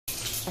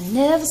I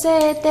never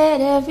said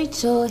that every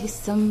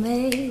choice I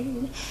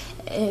made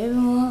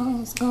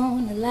everyone's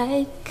gonna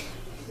like.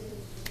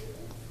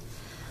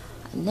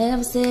 I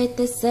never said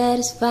that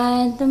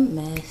satisfying the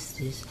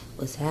masses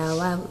was how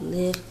I would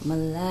live my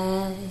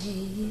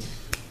life.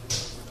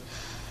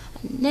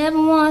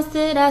 Never once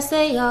did I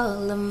say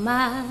all of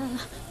my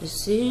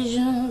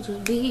decisions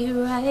would be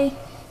right.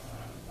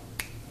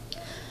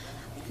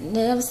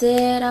 Never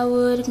said I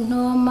would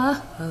ignore my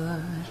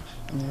heart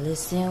and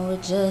listen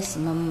with just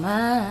my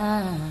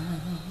mind.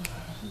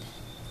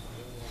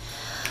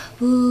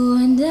 Ooh,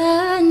 and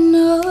I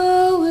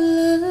know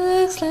it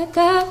looks like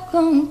I've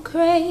gone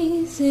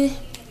crazy,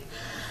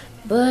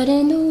 but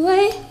in the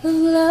way of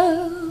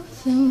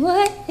love and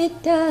what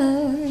it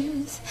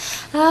does,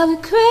 I'll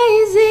be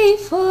crazy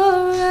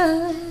for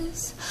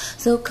us.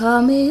 So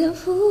call me a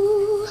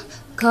fool,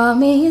 call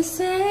me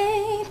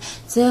insane,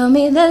 tell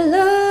me that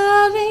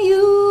loving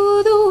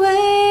you the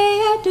way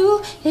I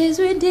do is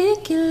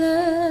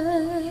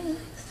ridiculous.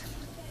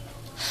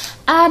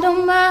 I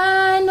don't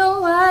mind,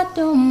 no I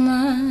don't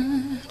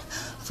mind.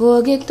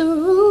 Forget the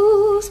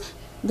rules,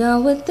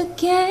 done with the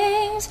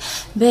games.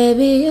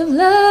 Baby, if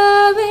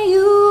loving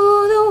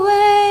you the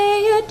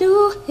way you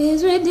do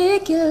is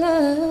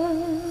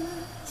ridiculous,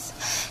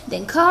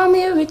 then call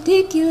me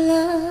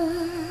ridiculous.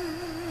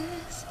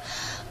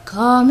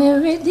 Call me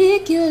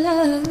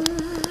ridiculous.